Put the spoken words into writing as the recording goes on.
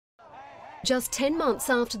Just 10 months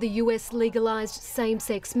after the US legalised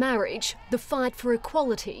same-sex marriage, the fight for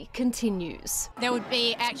equality continues. There would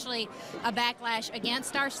be actually a backlash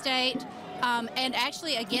against our state and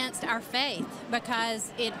actually against our faith,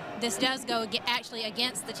 because this does go actually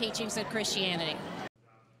against the teachings of Christianity.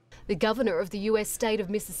 The governor of the US state of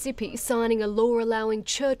Mississippi signing a law allowing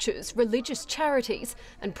churches, religious charities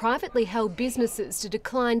and privately held businesses to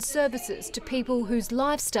decline services to people whose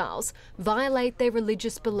lifestyles violate their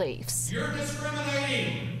religious beliefs. You're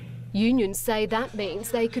discriminating. Unions say that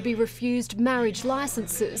means they could be refused marriage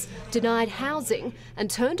licences, denied housing and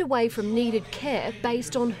turned away from needed care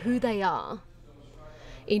based on who they are.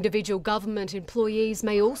 Individual government employees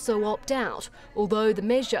may also opt out, although the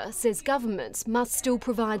measure says governments must still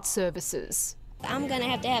provide services. I'm going to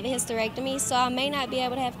have a hysterectomy, so I may not be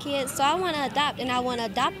able to have kids. So I want to adopt, and I want to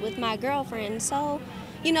adopt with my girlfriend. So,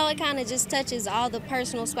 you know, it kind of just touches all the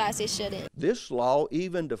personal spots it shouldn't. This law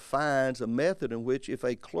even defines a method in which if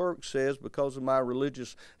a clerk says, because of my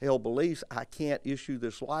religious held beliefs, I can't issue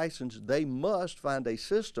this license, they must find a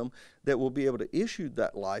system that will be able to issue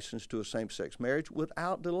that license to a same-sex marriage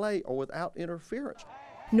without delay or without interference.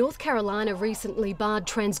 North Carolina recently barred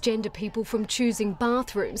transgender people from choosing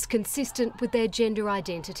bathrooms consistent with their gender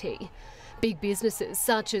identity. Big businesses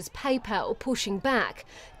such as PayPal pushing back,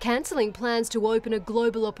 cancelling plans to open a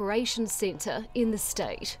global operations centre in the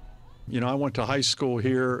state. You know, I went to high school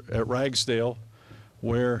here at Ragsdale,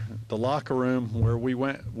 where the locker room where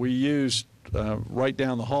we used right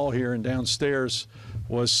down the hall here and downstairs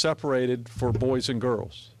was separated for boys and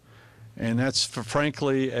girls. And that's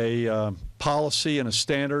frankly a policy and a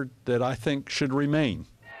standard that I think should remain.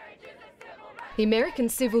 The American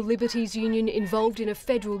Civil Liberties Union, involved in a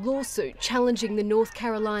federal lawsuit challenging the North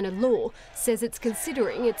Carolina law, says it's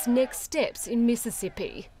considering its next steps in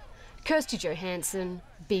Mississippi. Kirsty Johansson,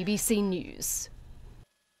 BBC News.